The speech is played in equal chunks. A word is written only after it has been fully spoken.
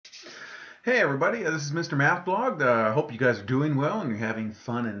Hey everybody, this is Mrmathblog. I hope you guys are doing well and you're having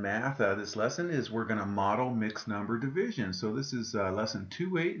fun in math. This lesson is we're going to model mixed number division. So this is lesson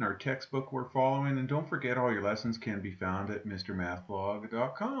 2.8 in our textbook we're following. And don't forget, all your lessons can be found at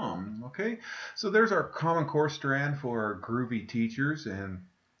mrmathblog.com. Okay, so there's our Common Core strand for our groovy teachers. And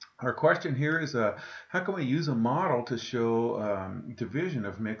our question here is, how can we use a model to show division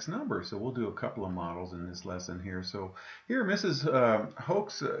of mixed numbers? So we'll do a couple of models in this lesson here. So here, Mrs.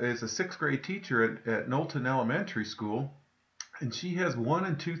 Hoax is a sixth grade teacher at Knowlton Elementary School, and she has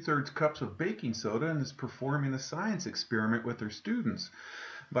 1 2/3 cups of baking soda and is performing a science experiment with her students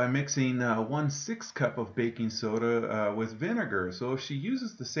by mixing 1/6 cup of baking soda with vinegar. So if she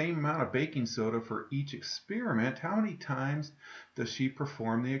uses the same amount of baking soda for each experiment, how many times does she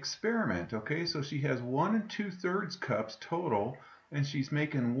perform the experiment? Okay, so she has 1 2/3 cups total, and she's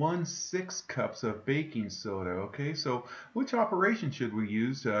making 1/6 cups of baking soda. Okay, so which operation should we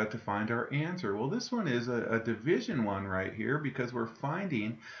use to find our answer? Well, this one is a division one right here, because we're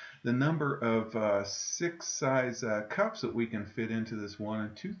finding the number of six size cups that we can fit into this 1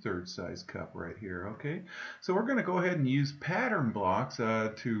 2/3 size cup right here. Okay, so we're going to go ahead and use pattern blocks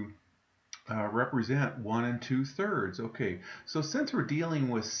to represent 1 2/3. Okay, so since we're dealing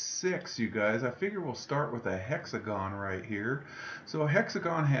with six, you guys, I figure we'll start with a hexagon right here. So a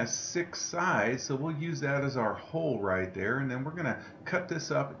hexagon has 6 sides, so we'll use that as our whole right there. And then we're going to cut this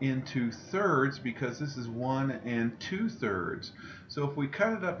up into thirds, because this is 1 2/3. So if we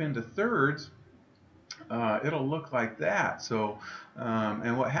cut it up into thirds, it'll look like that. So,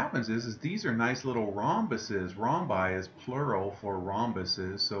 and what happens is these are nice little rhombuses. Rhombi is plural for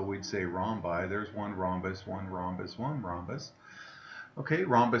rhombuses, so we'd say rhombi. There's one rhombus, one rhombus, one rhombus. Okay,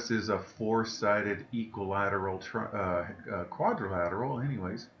 rhombus is a four-sided equilateral quadrilateral.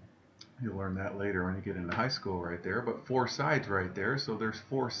 Anyways, you'll learn that later when you get into high school right there. But 4 sides right there. So there's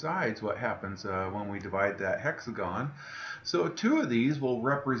 4 sides. What happens when we divide that hexagon? So two of these will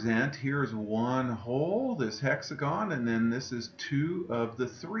represent, here's one whole, this hexagon, and then this is two of the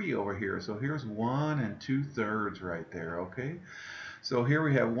three over here. So here's 1 2/3 right there, okay? So here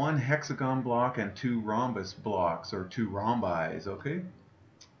we have one hexagon block and two rhombus blocks, or two rhombi, okay?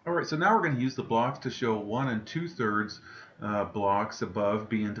 All right, so now we're going to use the blocks to show 1 2/3 blocks above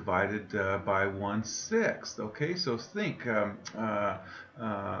being divided by 1/6. Okay, so think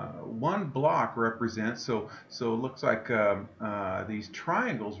one block represents, so it looks like these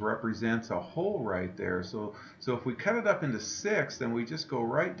triangles represents a whole right there. So if we cut it up into six, then we just go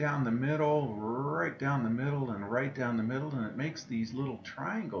right down the middle, right down the middle, and right down the middle, and it makes these little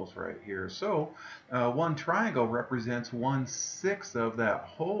triangles right here. So one triangle represents 1/6 of that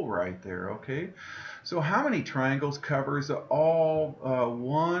whole right there. Okay, so how many triangles covers all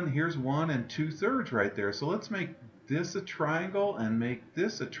one? Here's 1 2/3 right there. So let's make this a triangle and make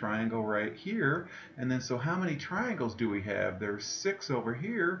this a triangle right here. And then, so how many triangles do we have? There's 6 over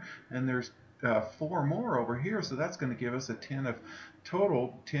here, and there's 4 more over here. So that's going to give us a 10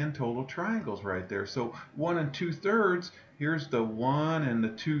 total triangles right there. So 1 2/3, here's the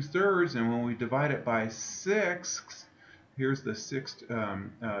 1 2/3, and when we divide it by 6, here's the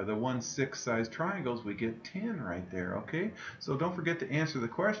 1/6 size triangles, we get 10 right there. Okay, so don't forget to answer the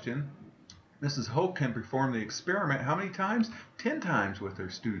question. Mrs. Hope can perform the experiment how many times? 10 times with her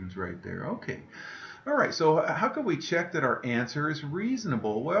students right there. Okay. All right, so how can we check that our answer is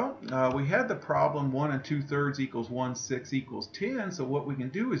reasonable? Well, we had the problem 1 2/3 equals 1/6 equals 10, so what we can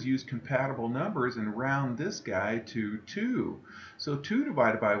do is use compatible numbers and round this guy to 2. So 2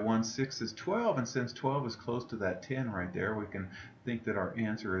 divided by 1/6 is 12, and since 12 is close to that 10 right there, we can think that our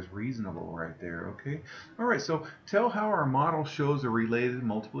answer is reasonable right there, okay? All right, so tell how our model shows a related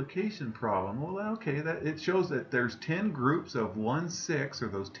multiplication problem. Well, okay, it shows that there's 10 groups of 1/6, or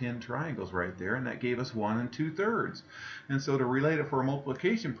those 10 triangles right there, and that gave us 1 2/3. And so to relate it for a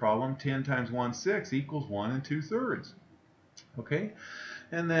multiplication problem, 10 times 1/6 equals 1 2/3. Okay,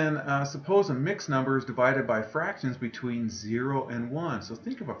 and then suppose a mixed number is divided by fractions between 0 and 1. So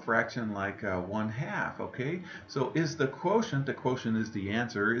think of a fraction like 1/2, okay? So is the quotient is the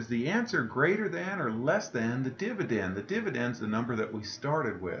answer greater than or less than the dividend? The dividend's the number that we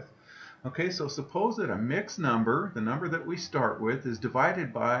started with. Okay, so suppose that a mixed number, the number that we start with, is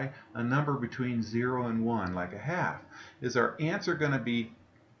divided by a number between 0 and 1, like a half. Is our answer going to be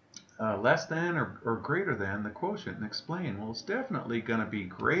less than or greater than the quotient? And explain. Well, it's definitely going to be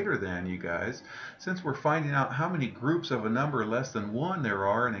greater than, you guys. Since we're finding out how many groups of a number less than 1 there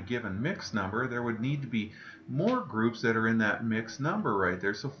are in a given mixed number, there would need to be more groups that are in that mixed number right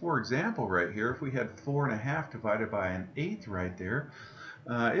there. So for example, right here, if we had 4 1/2 divided by 1/8 right there,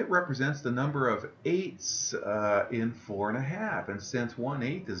 it represents the number of eighths in 4.5. And since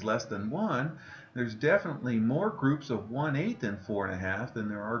 1/8 is less than 1, there's definitely more groups of 1/8 in 4.5 than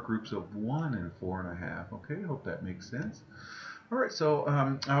there are groups of 1 in 4.5. Okay, hope that makes sense. All right, so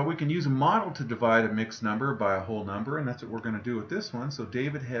we can use a model to divide a mixed number by a whole number, and that's what we're going to do with this one. So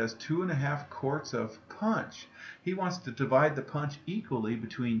David has 2.5 quarts of punch. He wants to divide the punch equally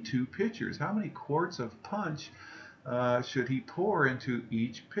between two pitchers. How many quarts of punch should he pour into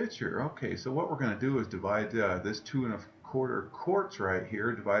each pitcher? Okay, so what we're going to do is divide this 2.25 quarts right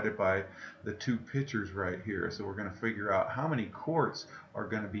here divided by the two pitchers right here. So we're going to figure out how many quarts are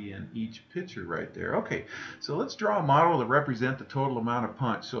going to be in each pitcher right there. Okay, so let's draw a model to represent the total amount of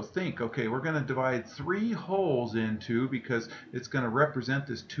punch. So think, okay, we're going to divide 3 holes into, because it's going to represent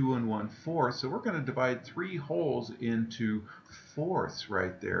this 2 1/4. So we're going to divide 3 holes into fourths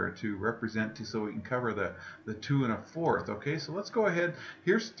right there to represent, so we can cover the 2 1/4. Okay, so let's go ahead.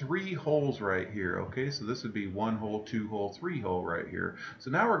 Here's 3 holes right here. Okay, so this would be 1 hole, 2 hole, 3 hole right here.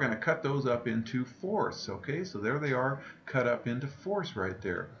 So now we're going to cut those up into fourths. Okay, so there they are, cut up into fourths right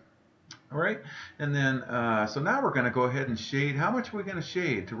there. All right, and then so now we're going to go ahead and shade. How much are we going to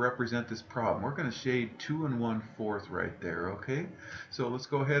shade to represent this problem? We're going to shade 2 1/4 right there. Okay, so let's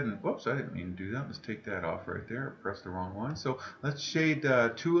go ahead and, whoops, I didn't mean to do that. Let's take that off right there. I pressed the wrong one. So let's shade 2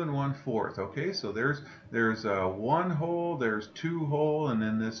 1/4. Okay, so there's 1 hole, there's 2 hole, and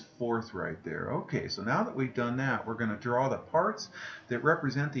then this fourth right there. Okay, so now that we've done that, we're going to draw the parts that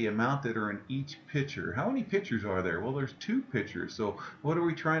represent the amount that are in each pitcher. How many pitchers are there? Well, there's 2 pitchers. So what are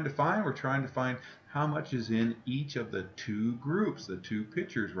we trying to find? We're trying to find how much is in each of the 2 groups, the 2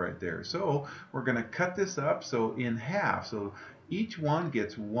 pitchers right there. So we're going to cut this up so in half. So each one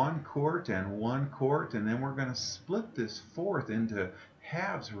gets 1 quart and 1 quart, and then we're going to split this fourth into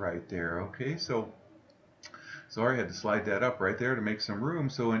halves right there. Okay, so sorry, I had to slide that up right there to make some room.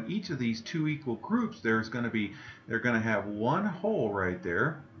 So in each of these 2 equal groups, they're going to have 1 hole right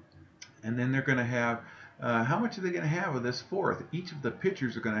there, and then they're going to have, how much are they going to have of this fourth? Each of the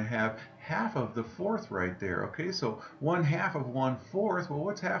pitchers are going to have half of the fourth right there. Okay, so 1/2 of 1/4. Well,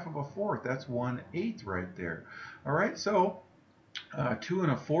 what's half of a fourth? That's 1/8 right there. All right, so 2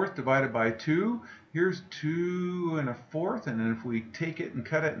 1/4 divided by 2. Here's 2 1/4, and then if we take it and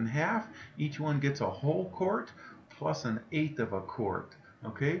cut it in half, each one gets a whole quart plus 1/8 of a quart.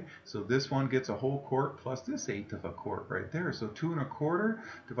 Okay, so this one gets a whole quart plus this 1/8 of a quart right there. So 2 1/4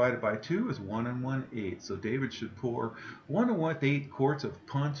 divided by 2 is 1 1/8. So David should pour 1 1/8 quarts of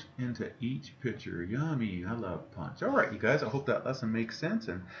punch into each pitcher. Yummy, I love punch. All right, you guys, I hope that lesson makes sense,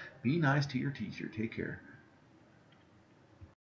 and be nice to your teacher. Take care.